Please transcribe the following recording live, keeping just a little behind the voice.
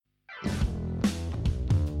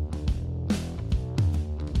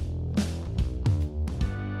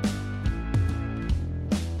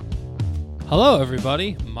Hello,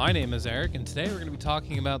 everybody. My name is Eric, and today we're going to be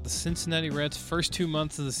talking about the Cincinnati Reds' first 2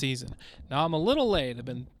 months of the season. Now, I'm a little late. I've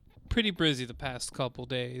been pretty busy the past couple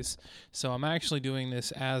days, so I'm actually doing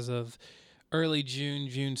this as of early June,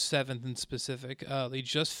 June 7th in specific. They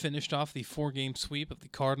just finished off the 4-game sweep of the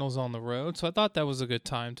Cardinals on the road, so I thought that was a good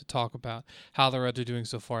time to talk about how the Reds are doing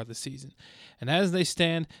so far this season. And as they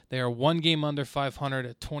stand, they are 1 game under 500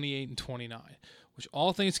 at 28-29, which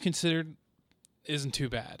all things considered isn't too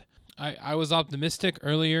bad. I was optimistic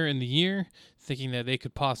earlier in the year, thinking that they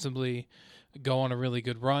could possibly go on a really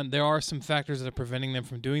good run. There are some factors that are preventing them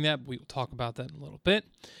from doing that. We will talk about that in a little bit.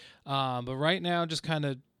 But right now, just kind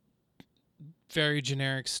of very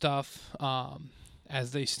generic stuff.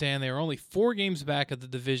 As they stand, they are only 4 games back at the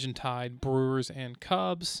division-tied Brewers and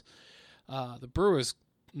Cubs. The Brewers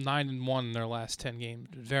 9-1 in their last 10 games.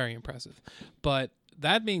 Very impressive. But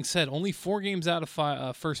that being said, only 4 games out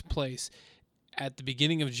of first place at the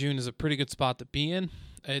beginning of June is a pretty good spot to be in.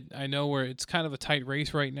 I know where it's kind of a tight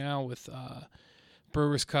race right now with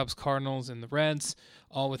Brewers, Cubs, Cardinals, and the Reds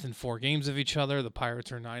all within 4 games of each other. The Pirates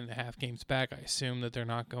are 9.5 games back. I assume that they're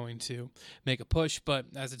not going to make a push, but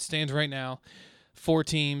as it stands right now, 4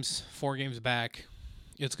 teams, 4 games back,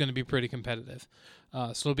 it's going to be pretty competitive. So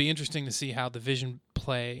it'll be interesting to see how division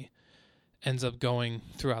play ends up going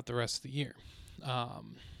throughout the rest of the year.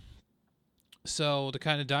 So to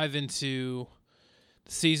kind of dive into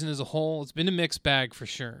the season as a whole, it's been a mixed bag for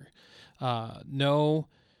sure. No,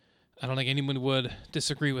 I don't think anyone would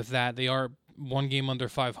disagree with that. They are 1 game under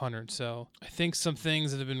 500, so I think some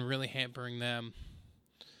things that have been really hampering them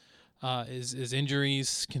is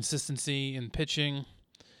injuries, consistency in pitching,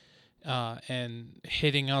 and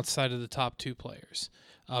hitting outside of the top 2 players.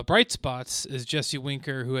 Bright spots is Jesse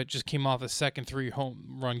Winker, who had just came off a second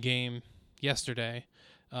 3-home run game yesterday,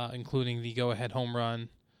 including the go-ahead home run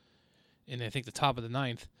in, I think, the top of the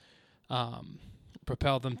 9th,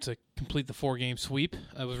 propelled them to complete the 4-game sweep.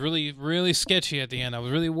 It was really, really sketchy at the end. I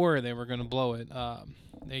was really worried they were going to blow it.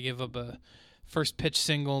 They gave up a first pitch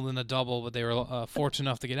single, then a double, but they were fortunate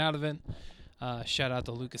enough to get out of it. Shout out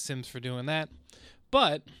to Lucas Sims for doing that.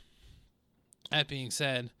 But, that being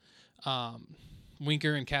said,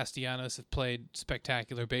 Winker and Castellanos have played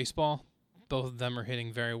spectacular baseball. Both of them are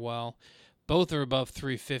hitting very well. Both are above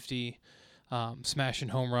 350, smashing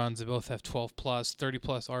home runs. They both have 12-plus,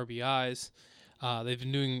 30-plus RBIs. They've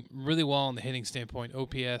been doing really well on the hitting standpoint.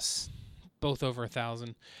 OPS, both over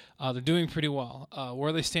 1,000. They're doing pretty well.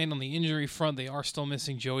 Where they stand on the injury front, they are still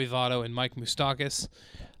missing Joey Votto and Mike Moustakas,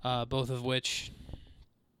 both of which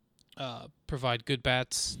provide good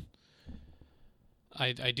bats.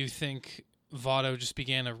 I do think Votto just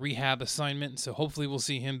began a rehab assignment, so hopefully we'll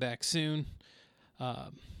see him back soon.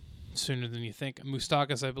 Sooner than you think.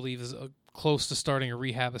 Moustakas, I believe, is close to starting a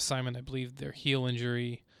rehab assignment. I believe their heel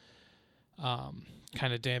injury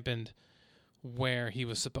kind of dampened where he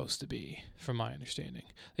was supposed to be, from my understanding.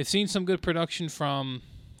 They've seen some good production from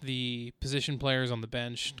the position players on the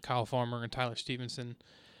bench, Kyle Farmer and Tyler Stevenson.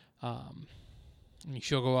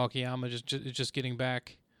 Shogo Akiyama just getting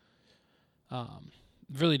back.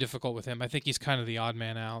 Really difficult with him. I think he's kind of the odd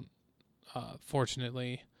man out,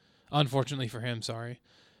 unfortunately for him, sorry.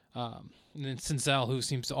 And then Senzel, who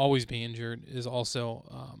seems to always be injured, is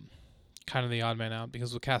also kind of the odd man out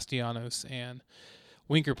because with Castellanos and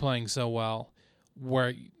Winker playing so well,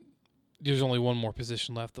 where there's only one more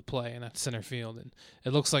position left to play, and that's center field. And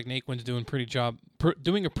it looks like Naquin's doing a pretty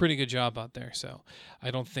good job out there. So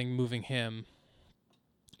I don't think moving him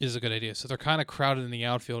is a good idea. So they're kind of crowded in the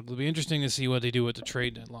outfield. It'll be interesting to see what they do with the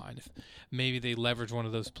trade deadline. If maybe they leverage one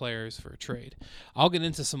of those players for a trade. I'll get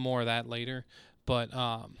into some more of that later. But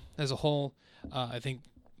as a whole, I think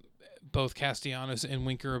both Castellanos and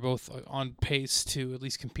Winker are both on pace to at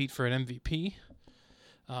least compete for an MVP.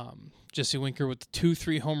 Jesse Winker with the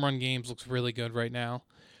 2-3 home run games looks really good right now.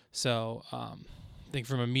 So I think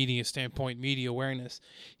from a media standpoint, media awareness,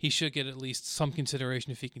 he should get at least some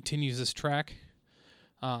consideration if he continues this track.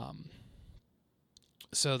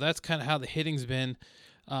 So that's kind of how the hitting's been.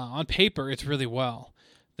 On paper, it's really well.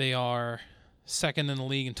 They are second in the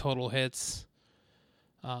league in total hits.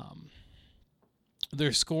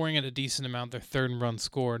 They're scoring at a decent amount. They're third in runs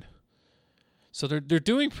scored. So they're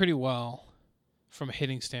doing pretty well from a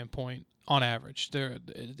hitting standpoint on average.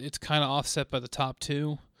 It's kind of offset by the top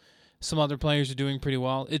 2. Some other players are doing pretty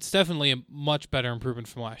well. It's definitely a much better improvement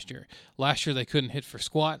from last year. Last year they couldn't hit for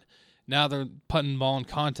squat. Now they're putting the ball in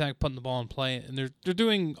contact, putting the ball in play, and they're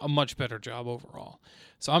doing a much better job overall.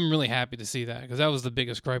 So I'm really happy to see that because that was the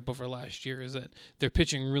biggest gripe over last year is that their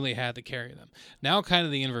pitching really had to carry them. Now kind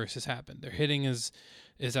of the inverse has happened. Their hitting is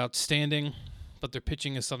outstanding. but their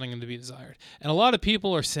pitching is something to be desired. And a lot of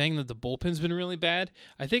people are saying that the bullpen's been really bad.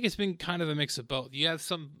 I think it's been kind of a mix of both. You have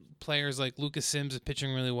some players like Lucas Sims is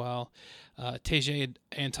pitching really well. Tejay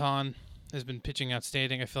Anton has been pitching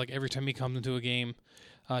outstanding. I feel like every time he comes into a game,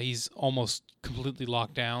 he's almost completely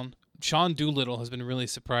locked down. Sean Doolittle has been really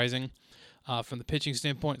surprising from the pitching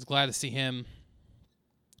standpoint. It's glad to see him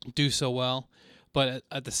do so well. But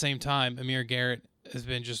at the same time, Amir Garrett has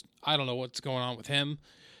been just, I don't know what's going on with him,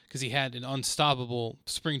 because he had an unstoppable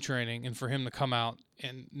spring training, and for him to come out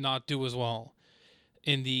and not do as well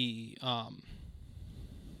in the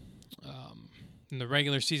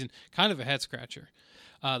regular season, kind of a head scratcher.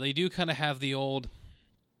 They do kind of have the old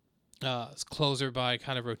closer by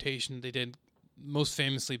kind of rotation they did most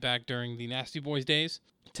famously back during the Nasty Boys days.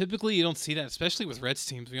 Typically, you don't see that, especially with Reds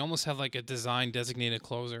teams. We almost have like a design designated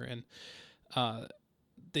closer, and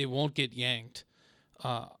they won't get yanked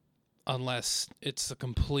unless it's a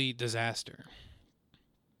complete disaster.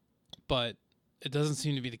 But it doesn't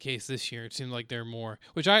seem to be the case this year. It seems like they're more,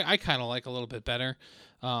 which I kind of like a little bit better.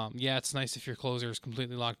 Yeah, it's nice if your closer is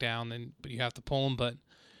completely locked down, but you have to pull them. But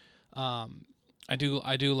I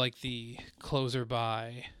do like the closer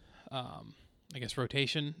by, I guess,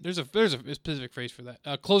 rotation. There's a specific phrase for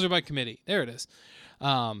that. Closer by committee. There it is.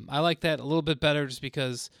 I like that a little bit better just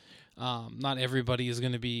because not everybody is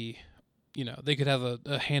going to be, they could have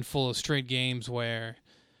a handful of straight games where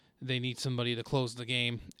they need somebody to close the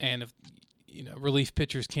game. And if, relief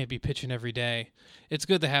pitchers can't be pitching every day, it's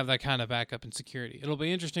good to have that kind of backup and security. It'll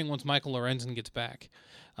be interesting once Michael Lorenzen gets back.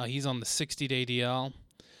 He's on the 60-day DL.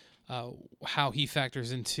 How he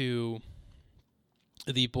factors into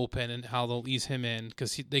the bullpen and how they'll ease him in,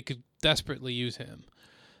 because they could desperately use him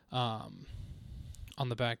on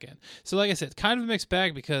the back end. So like I said, kind of a mixed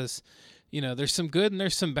bag because, there's some good and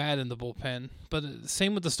there's some bad in the bullpen. But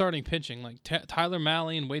same with the starting pitching. Like Tyler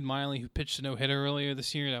Mahle and Wade Miley, who pitched a no-hitter earlier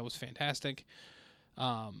this year, that was fantastic.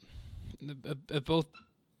 Both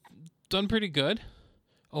done pretty good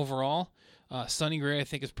overall. Sonny Gray, I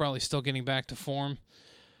think, is probably still getting back to form.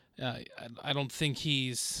 I don't think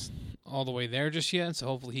he's all the way there just yet, so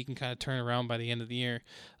hopefully he can kind of turn around by the end of the year.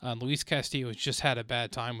 Luis Castillo has just had a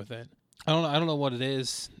bad time with it. I don't know what it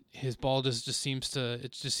is. His ball just seems so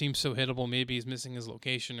hittable. Maybe he's missing his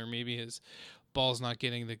location, or maybe his ball's not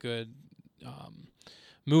getting the good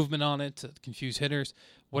movement on it to confuse hitters.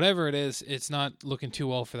 Whatever it is, it's not looking too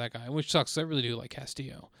well for that guy, which sucks. I really do like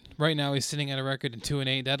Castillo. Right now he's sitting at a record in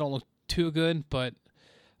 2-8. That don't look too good, but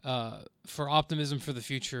for optimism for the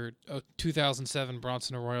future, 2007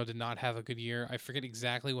 Bronson Arroyo did not have a good year. I forget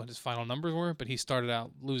exactly what his final numbers were, but he started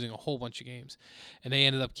out losing a whole bunch of games, and they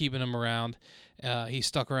ended up keeping him around. He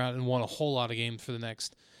stuck around and won a whole lot of games for the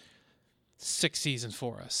next 6 seasons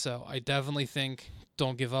for us. So I definitely think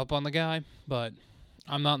don't give up on the guy, but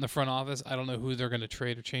I'm not in the front office. I don't know who they're going to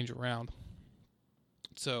trade or change around.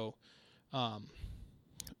 So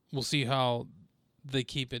we'll see how they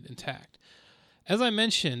keep it intact. As I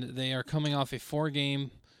mentioned, they are coming off a 4-game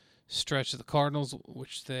stretch of the Cardinals,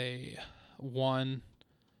 which they won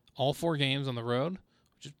all 4 games on the road,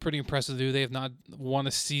 which is pretty impressive to do. They have not won a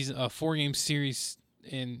 4-game series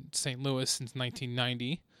in St. Louis since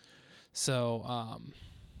 1990. So,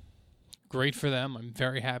 great for them. I'm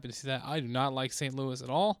very happy to see that. I do not like St. Louis at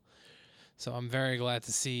all, so I'm very glad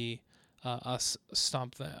to see us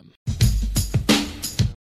stomp them.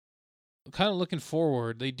 Kind of looking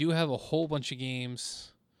forward, they do have a whole bunch of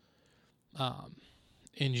games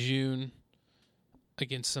in June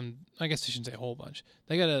against some, I guess I shouldn't say a whole bunch.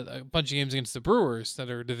 They got a bunch of games against the Brewers that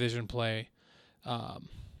are division play. I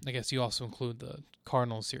guess you also include the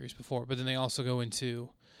Cardinals series before, but then they also go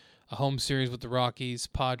into a home series with the Rockies,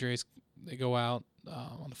 Padres. They go out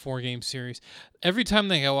on a 4-game series. Every time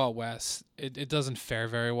they go out west, it doesn't fare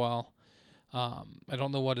very well. I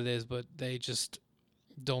don't know what it is, but they just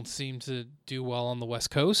don't seem to do well on the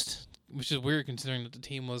West Coast, which is weird considering that the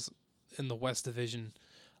team was in the West Division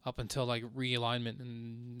up until like realignment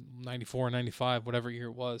in 94, 95, whatever year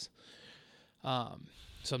it was.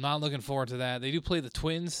 So I'm not looking forward to that. They do play the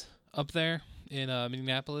Twins up there in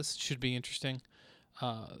Minneapolis. Should be interesting.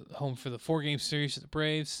 Home for the 4-game series to the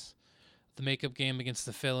Braves, the makeup game against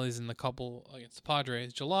the Phillies, and the couple against the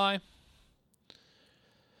Padres. July.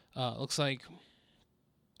 Looks like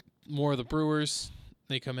more of the Brewers.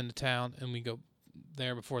 They come into town, and we go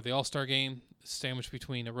there before the All-Star game, sandwiched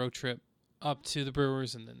between a road trip up to the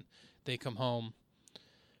Brewers, and then they come home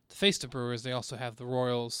to face the Brewers. They also have the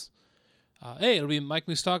Royals. It'll be Mike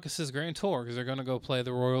Moustakas' grand tour because they're going to go play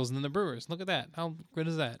the Royals and then the Brewers. Look at that. How good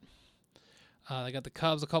is that? They got the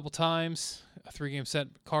Cubs a couple times, a 3-game set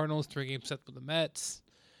with Cardinals, 3-game set with the Mets,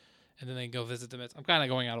 and then they go visit the Mets. I'm kind of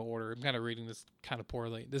going out of order. I'm kind of reading this kind of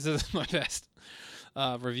poorly. This isn't my best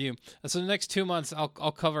review. So the next 2 months I'll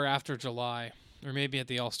cover after July, or maybe at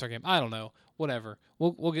the All-Star game. I don't know. Whatever.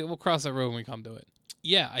 We'll cross that road when we come to it.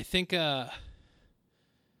 Yeah, I think it'll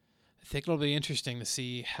be interesting to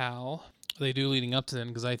see how they do leading up to then,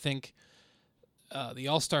 because I think the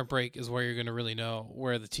All-Star break is where you're going to really know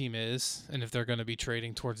where the team is and if they're going to be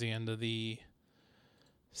trading towards the end of the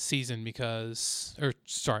season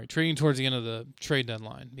trading towards the end of the trade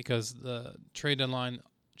deadline, because the trade deadline,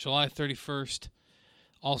 July 31st,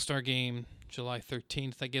 All-Star game, July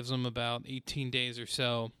 13th. That gives them about 18 days or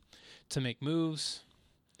so to make moves.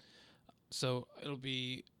 So it'll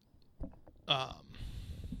be, I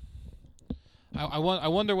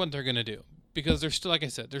wonder what they're going to do, because they're still, like I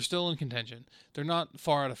said, they're still in contention. They're not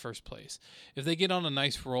far out of first place. If they get on a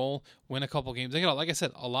nice roll, win a couple games, they got, like I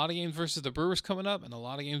said, a lot of games versus the Brewers coming up and a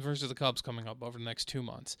lot of games versus the Cubs coming up over the next 2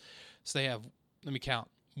 months. So they have, let me count,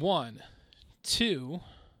 1, 2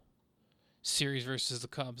 series versus the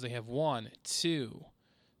Cubs. They have 1, 2,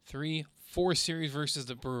 3, 4 series versus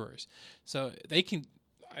the Brewers. So they can,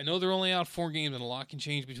 I know they're only out 4 games and a lot can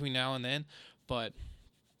change between now and then, but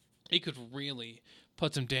they could really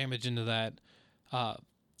put some damage into that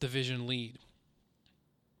division lead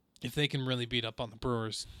if they can really beat up on the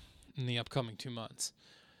Brewers in the upcoming 2 months,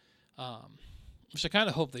 which I kind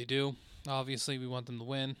of hope they do. Obviously, we want them to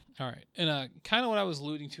win. All right, and kind of what I was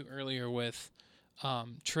alluding to earlier with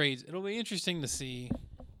trades, it'll be interesting to see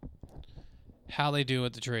how they do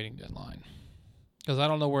at the trading deadline, because I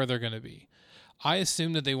don't know where they're going to be. I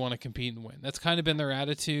assume that they want to compete and win. That's kind of been their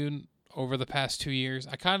attitude over the past 2 years.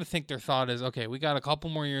 I kind of think their thought is, okay, we got a couple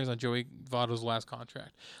more years on Joey Votto's last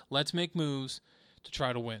contract. Let's make moves to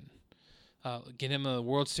try to win. Get him a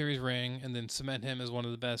World Series ring, and then cement him as one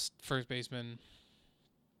of the best first basemen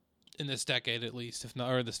in this decade, at least, if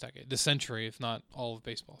not, or this century, if not all of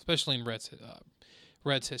baseball, especially in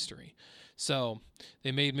Reds history. So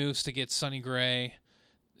they made moves to get Sonny Gray,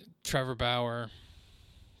 Trevor Bauer.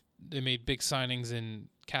 They made big signings in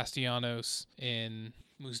Castellanos, in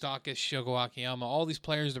Moustakas, Shogo Akiyama, all these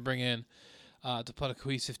players to bring in to put a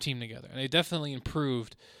cohesive team together. And they definitely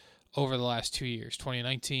improved over the last 2 years.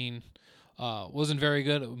 2019 wasn't very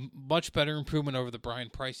good. Much better improvement over the Brian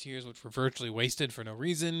Price years, which were virtually wasted for no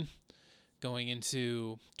reason. Going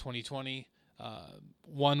into 2020,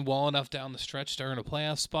 won well enough down the stretch to earn a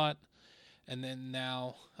playoff spot. And then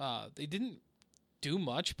now they didn't do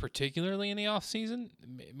much, particularly in the offseason.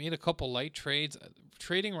 Made a couple light trades.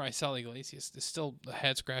 Trading Raisel Iglesias is still a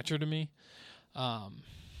head scratcher to me. I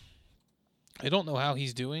don't know how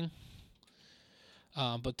he's doing,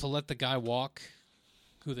 but to let the guy walk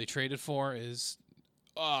who they traded for is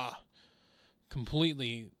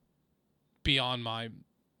completely beyond my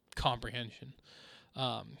comprehension.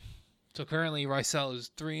 So currently Raisel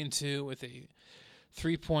is 3-2 with a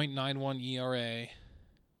 3.91 ERA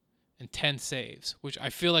and 10 saves, which I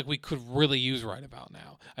feel like we could really use right about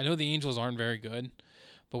now. I know the Angels aren't very good,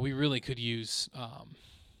 but we really could use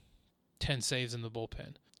 10 saves in the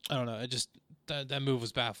bullpen. I don't know. It just that move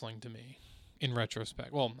was baffling to me in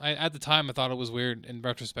retrospect. Well, at the time I thought it was weird. In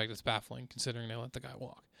retrospect, it's baffling considering they let the guy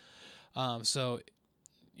walk. So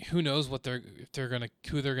who knows who they're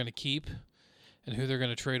gonna keep and who they're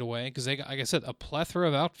gonna trade away? Because they got, like I said, a plethora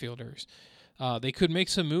of outfielders. They could make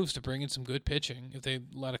some moves to bring in some good pitching if they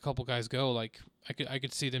let a couple guys go. Like I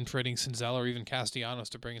could see them trading Senzel or even Castellanos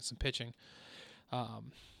to bring in some pitching.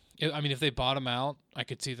 If they bottom out, I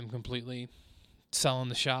could see them completely selling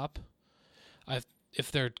the shop. If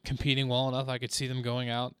they're competing well enough, I could see them going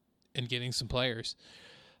out and getting some players.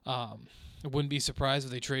 I wouldn't be surprised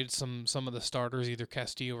if they traded some of the starters, either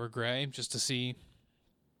Castillo or Gray, just to see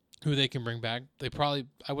who they can bring back.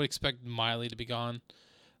 I would expect Miley to be gone.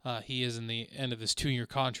 He is in the end of his 2-year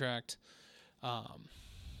contract.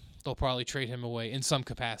 They'll probably trade him away in some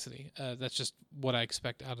capacity. That's just what I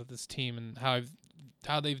expect out of this team and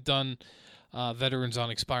how they've done veterans on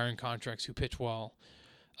expiring contracts who pitch well,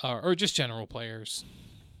 or just general players.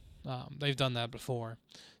 They've done that before,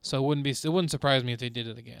 so it wouldn't surprise me if they did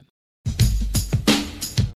it again.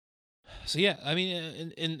 So yeah, I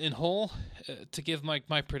mean, in whole, to give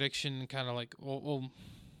my prediction, kind of like, well,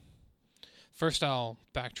 first I'll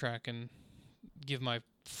backtrack and give my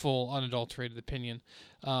full unadulterated opinion.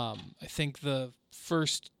 I think the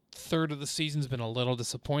first third of the season's been a little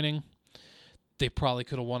disappointing. They probably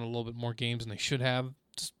could have won a little bit more games than they should have,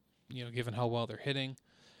 just, given how well they're hitting.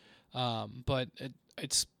 But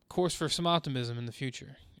it's course for some optimism in the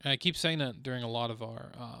future. And I keep saying that during a lot of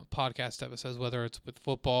our podcast episodes, whether it's with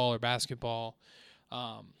football or basketball.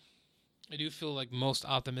 I do feel like most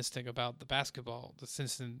optimistic about the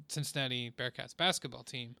Cincinnati Bearcats basketball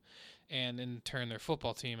team, and in turn their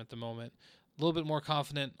football team at the moment. A little bit more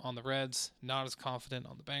confident on the Reds, not as confident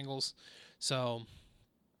on the Bengals. So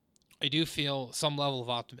I do feel some level of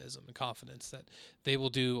optimism and confidence that they will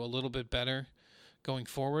do a little bit better going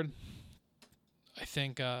forward. I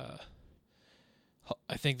think their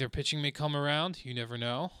pitching may come around. You never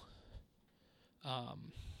know.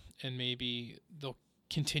 And maybe they'll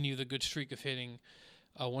continue the good streak of hitting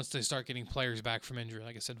once they start getting players back from injury.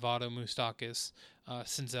 Like I said, Votto, Moustakas,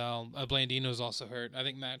 Senzel, Blandino's also hurt. I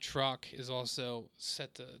think Matt Schrock is also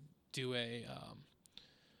set to do a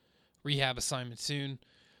rehab assignment soon.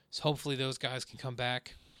 So hopefully those guys can come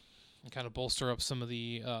back and kind of bolster up some of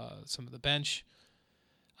the bench,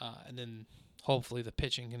 and then hopefully the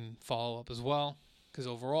pitching can follow up as well. Because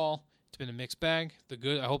overall, it's been a mixed bag.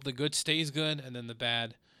 I hope the good stays good, and then the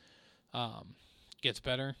bad gets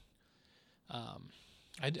better.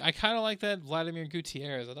 I kind of like that Vladimir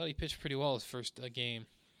Gutierrez. I thought he pitched pretty well his first game.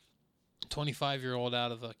 25-year-old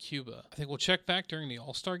out of Cuba. I think we'll check back during the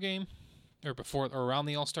All-Star game, or around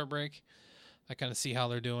the All-Star break. I kind of see how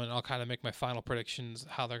they're doing. I'll kind of make my final predictions,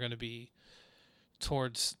 how they're going to be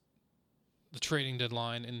towards the trading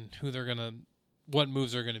deadline and what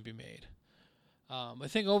moves are going to be made. I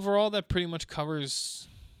think overall that pretty much covers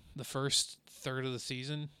the first third of the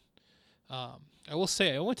season. I will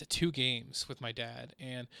say I went to 2 games with my dad,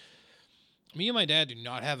 and me and my dad do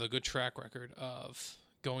not have a good track record of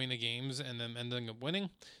going to games and then ending up winning.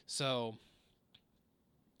 So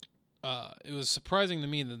it was surprising to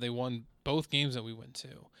me that they won both games that we went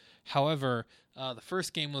to. However, the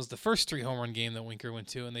first game was the first 3 home run game that Winker went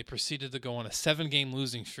to, and they proceeded to go on a 7-game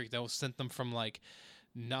losing streak that sent them from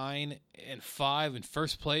 9-5 in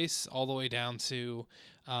first place all the way down to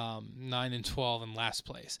 9-12 in last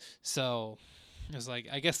place. So it was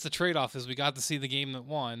I guess the trade-off is we got to see the game that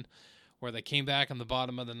won, where they came back in the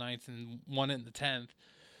bottom of the 9th and won it in the 10th,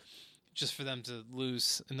 just for them to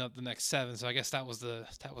lose in the next 7. So I guess that was the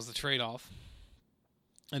trade-off.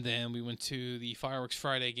 And then we went to the Fireworks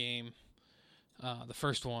Friday game, the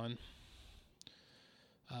first one,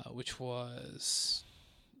 which was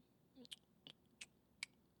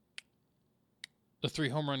the 3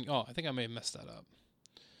 home run. Oh, I think I may have messed that up.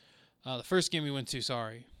 The first game we went to,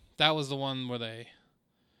 that was the one where they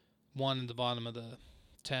won in the bottom of the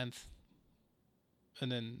 10th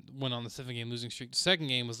and then went on the 7-game losing streak. The second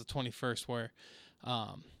game was the 21st, where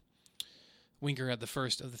Winker had the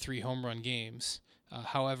first of the 3 home run games.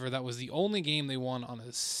 However, that was the only game they won on a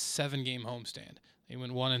 7-game homestand. They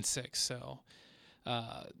went 1-6. So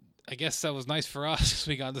I guess that was nice for us.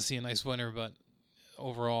 We got to see a nice winner, but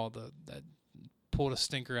overall, that pulled a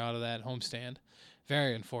stinker out of that homestand.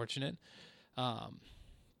 Very unfortunate. But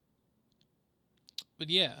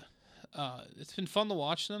yeah, it's been fun to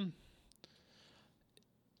watch them.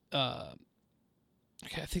 I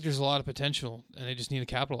think there's a lot of potential, and they just need to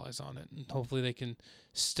capitalize on it. And hopefully they can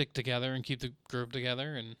stick together and keep the group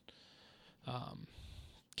together and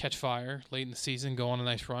catch fire late in the season, go on a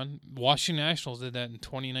nice run. Washington Nationals did that in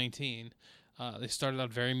 2019. They started out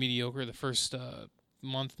very mediocre the first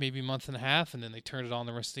month, maybe month and a half, and then they turned it on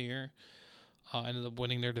the rest of the year. Ended up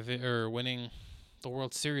winning winning the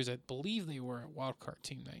World Series. I believe they were a wild card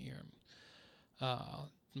team that year.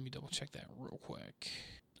 Let me double check that real quick.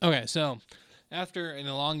 Okay, so after an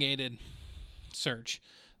elongated search,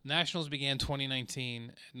 the Nationals began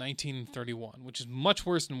 2019 at 19-31, which is much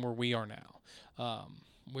worse than where we are now.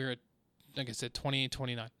 We're at, like I said,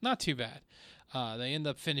 28-29. Not too bad. They end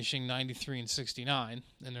up finishing 93-69,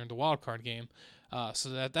 and they're in the wild card game.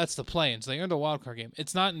 So that's the play-in. So they earned a wild card game.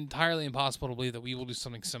 It's not entirely impossible to believe that we will do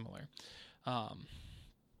something similar.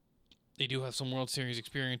 They do have some World Series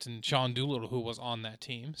experience in Sean Doolittle, who was on that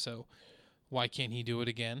team. So why can't he do it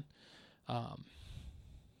again?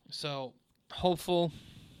 So hopeful,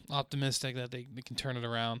 optimistic that they can turn it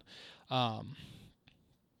around. I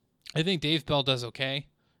think Dave Bell does okay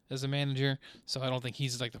as a manager, so I don't think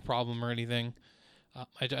he's the problem or anything.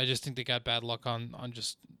 I just think they got bad luck on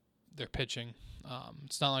just their pitching.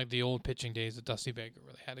 It's not like the old pitching days of Dusty Baker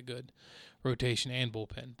where they had a good rotation and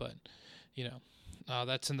bullpen, but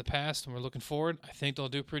that's in the past, and we're looking forward. I think they'll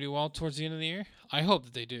do pretty well towards the end of the year. I hope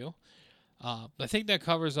that they do. I think that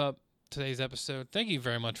covers up today's episode. Thank you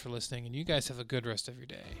very much for listening, and you guys have a good rest of your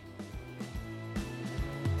day.